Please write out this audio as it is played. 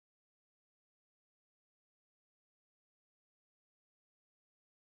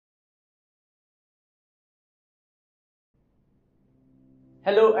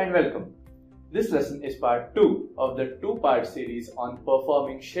Hello and welcome. This lesson is part 2 of the two-part series on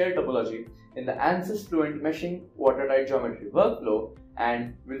performing share topology in the Ansys Fluent Meshing watertight geometry workflow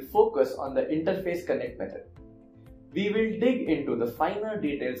and will focus on the interface connect method. We will dig into the finer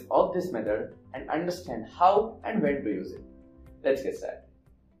details of this method and understand how and when to use it. Let's get started.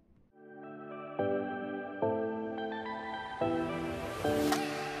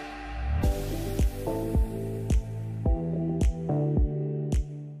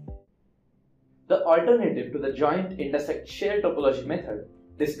 The alternative to the joint intersect share topology method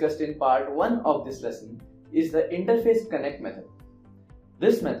discussed in part 1 of this lesson is the interface connect method.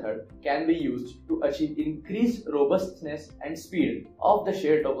 This method can be used to achieve increased robustness and speed of the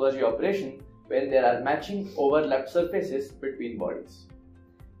share topology operation when there are matching overlapped surfaces between bodies.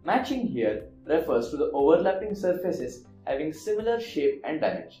 Matching here refers to the overlapping surfaces having similar shape and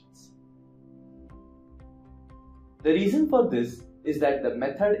dimensions. The reason for this is that the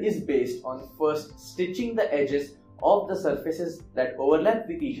method is based on first stitching the edges of the surfaces that overlap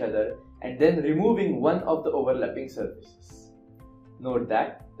with each other and then removing one of the overlapping surfaces. Note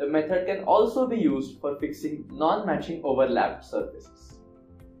that the method can also be used for fixing non-matching overlapped surfaces.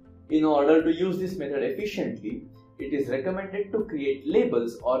 In order to use this method efficiently, it is recommended to create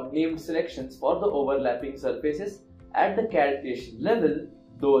labels or named selections for the overlapping surfaces at the CAD creation level,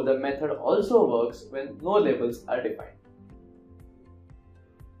 though the method also works when no labels are defined.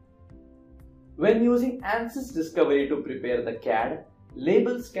 When using Ansys Discovery to prepare the CAD,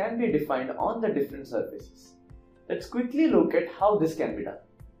 labels can be defined on the different surfaces. Let's quickly look at how this can be done.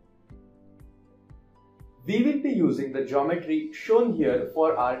 We will be using the geometry shown here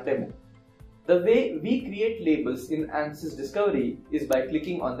for our demo. The way we create labels in Ansys Discovery is by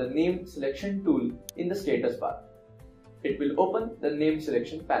clicking on the Name Selection tool in the status bar. It will open the Name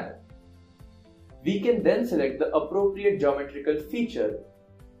Selection panel. We can then select the appropriate geometrical feature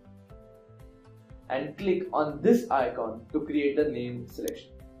and click on this icon to create the name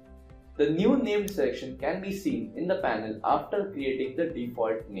selection. The new named selection can be seen in the panel after creating the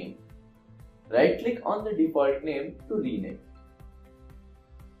default name. Right-click on the default name to rename.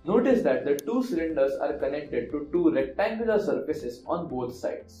 Notice that the two cylinders are connected to two rectangular surfaces on both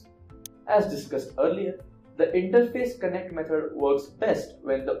sides. As discussed earlier, the interface connect method works best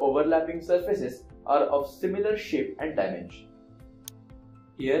when the overlapping surfaces are of similar shape and dimension.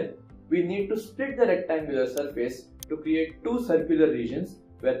 Here, we need to split the rectangular surface to create two circular regions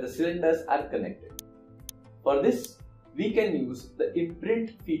where the cylinders are connected. For this, we can use the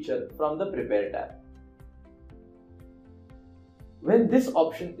imprint feature from the Prepare tab. When this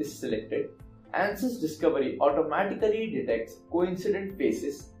option is selected, Ansys Discovery automatically detects coincident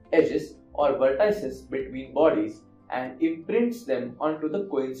faces, edges, or vertices between bodies and imprints them onto the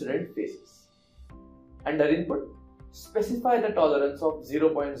coincident faces. Under Input, specify the tolerance of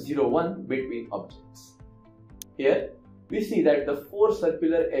 0.01 between objects. Here, we see that the four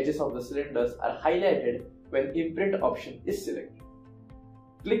circular edges of the cylinders are highlighted when imprint option is selected.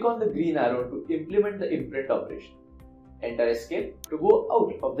 Click on the green arrow to implement the imprint operation. Enter Escape to go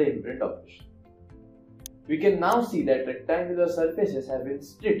out of the imprint operation. We can now see that rectangular surfaces have been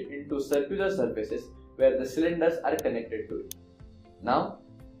split into circular surfaces where the cylinders are connected to it. Now,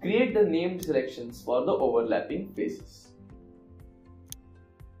 create the named selections for the overlapping faces.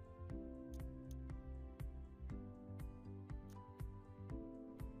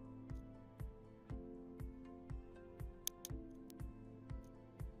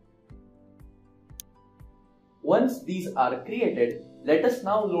 Once these are created, let us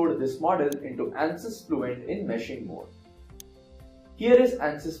now load this model into Ansys Fluent in Meshing mode. Here is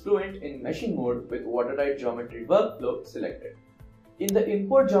Ansys Fluent in Meshing mode with watertight geometry workflow selected. In the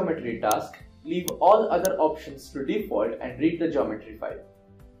Import Geometry task, leave all other options to default and read the geometry file.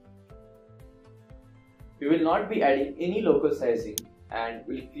 We will not be adding any local sizing and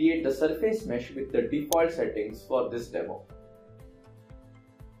will create the surface mesh with the default settings for this demo.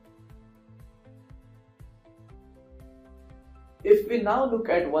 If we now look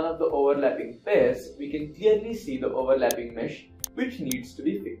at one of the overlapping pairs, we can clearly see the overlapping mesh which needs to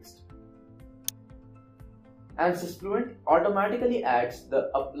be fixed. Ansys Fluent automatically adds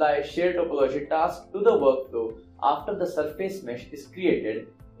the Apply Share Topology task to the workflow after the surface mesh is created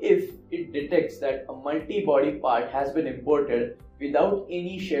if it detects that a multi-body part has been imported without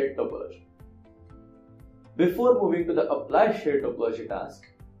any shared topology. Before moving to the Apply Share Topology task,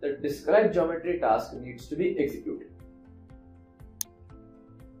 the Describe Geometry task needs to be executed.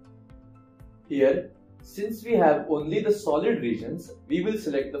 Here, since we have only the solid regions, we will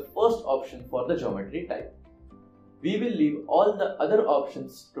select the first option for the geometry type. We will leave all the other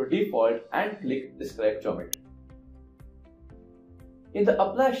options to default and click Describe Geometry. In the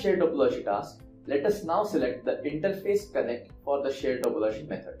Apply Share Topology task, let us now select the interface connect for the Share Topology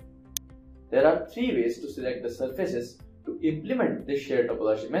method. There are three ways to select the surfaces to implement this Share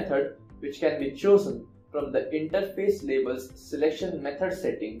Topology method, which can be chosen from the interface labels selection method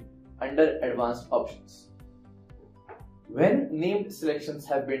setting under advanced options. When named selections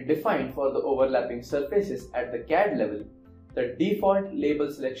have been defined for the overlapping surfaces at the CAD level, the default label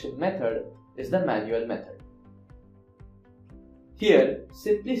selection method is the manual method. Here,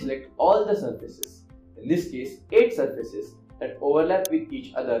 simply select all the surfaces, in this case 8 surfaces that overlap with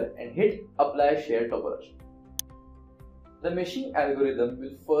each other, and hit Apply Share Topology. The meshing algorithm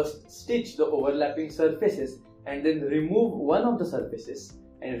will first stitch the overlapping surfaces and then remove one of the surfaces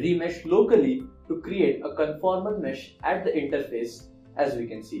and remesh locally to create a conformal mesh at the interface, as we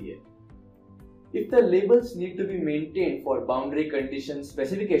can see here. If the labels need to be maintained for boundary condition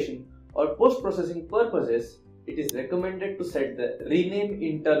specification or post-processing purposes, it is recommended to set the rename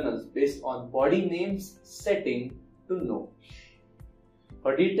internals based on body names setting to no.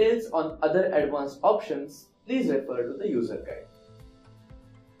 For details on other advanced options, please refer to the user guide.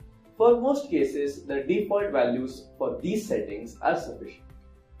 For most cases, the default values for these settings are sufficient.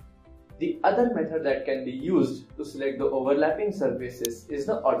 The other method that can be used to select the overlapping surfaces is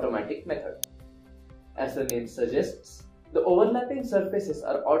the automatic method. As the name suggests, the overlapping surfaces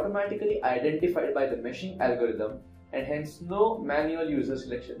are automatically identified by the meshing algorithm, and hence no manual user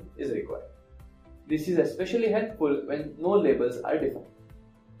selection is required. This is especially helpful when no labels are defined.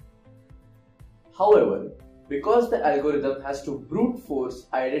 However, because the algorithm has to brute force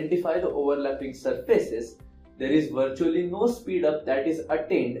identify the overlapping surfaces, there is virtually no speed up that is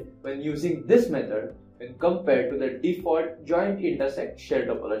attained when using this method when compared to the default joint intersect share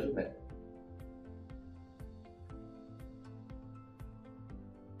topology method.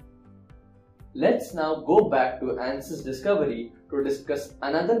 Let's now go back to Ansys Discovery to discuss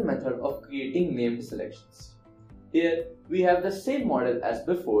another method of creating named selections. Here we have the same model as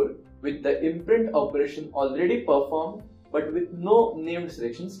before, with the imprint operation already performed but with no named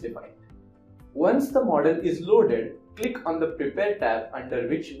selections defined. Once the model is loaded, click on the Prepare tab, under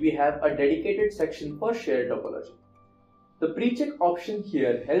which we have a dedicated section for Share Topology. The pre-check option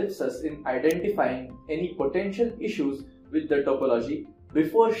here helps us in identifying any potential issues with the topology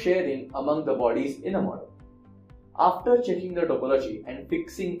before sharing among the bodies in a model. After checking the topology and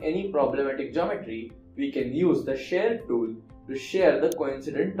fixing any problematic geometry, we can use the Share tool to share the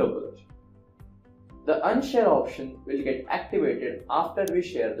coincident topology. The Unshare option will get activated after we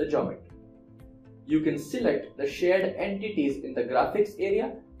share the geometry. You can select the shared entities in the graphics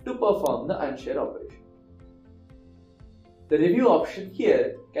area to perform the unshare operation. The Review option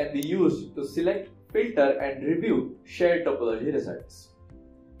here can be used to select, filter and review shared topology results.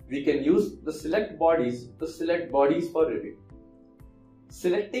 We can use the Select Bodies to select bodies for review.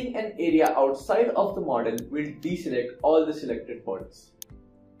 Selecting an area outside of the model will deselect all the selected bodies.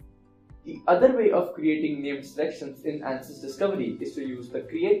 The other way of creating named selections in Ansys Discovery is to use the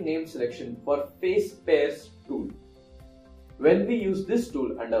Create Name Selection for Face Pairs tool. When we use this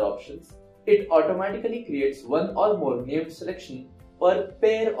tool under Options, it automatically creates one or more named selection per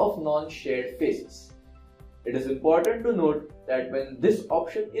pair of non-shared faces. It is important to note that when this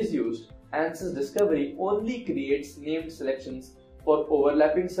option is used, Ansys Discovery only creates named selections for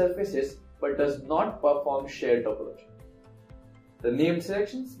overlapping surfaces but does not perform share topology. The named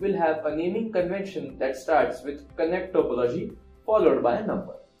selections will have a naming convention that starts with connect topology followed by a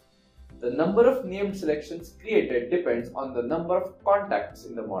number. The number of named selections created depends on the number of contacts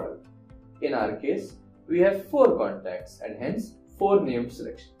in the model. In our case, we have 4 contacts and hence 4 named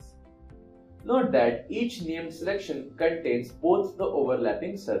selections. Note that each named selection contains both the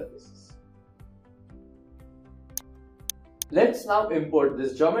overlapping surfaces. Let's now import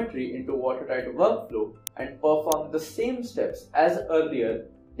this geometry into watertight workflow and perform the same steps as earlier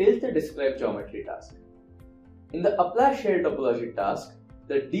till the describe geometry task. In the Apply Share Topology task,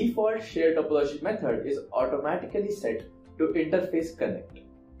 the default Share Topology method is automatically set to interface connect.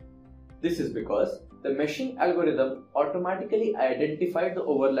 This is because the meshing algorithm automatically identified the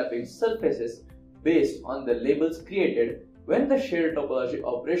overlapping surfaces based on the labels created when the Share Topology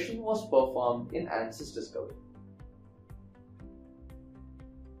operation was performed in Ansys Discovery.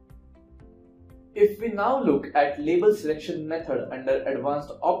 If we now look at label selection method under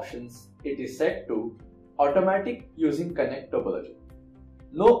advanced options, it is set to automatic using connect topology.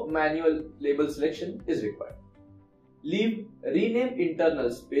 No manual label selection is required. Leave rename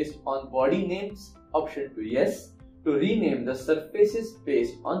internals based on body names option to yes to rename the surfaces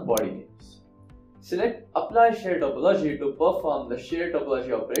based on body names. Select Apply Share Topology to perform the Share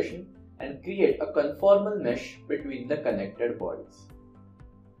Topology operation and create a conformal mesh between the connected bodies.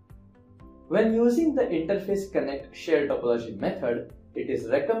 When using the interface connect share topology method, it is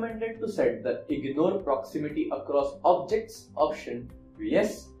recommended to set the ignore proximity across objects option to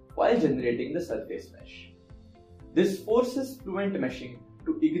yes while generating the surface mesh. This forces Fluent Meshing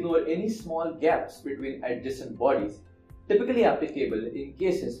to ignore any small gaps between adjacent bodies, typically applicable in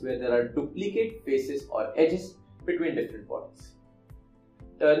cases where there are duplicate faces or edges between different bodies.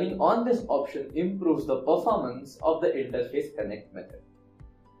 Turning on this option improves the performance of the interface connect method.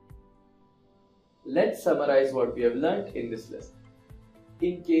 Let's summarize what we have learned in this lesson.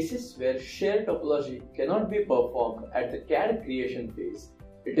 In cases where share topology cannot be performed at the CAD creation phase,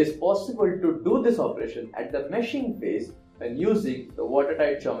 it is possible to do this operation at the meshing phase when using the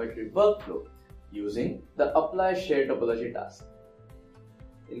watertight geometry workflow using the Apply Share Topology task.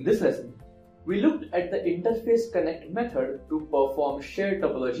 In this lesson, we looked at the interface connect method to perform share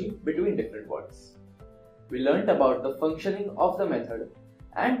topology between different bodies. We learned about the functioning of the method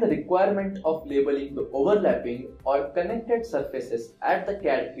and the requirement of labeling the overlapping or connected surfaces at the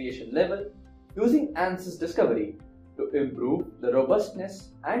CAD creation level using Ansys Discovery to improve the robustness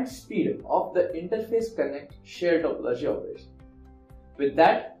and speed of the interface connect share topology operation. With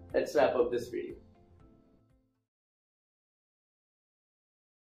that, let's wrap up this video.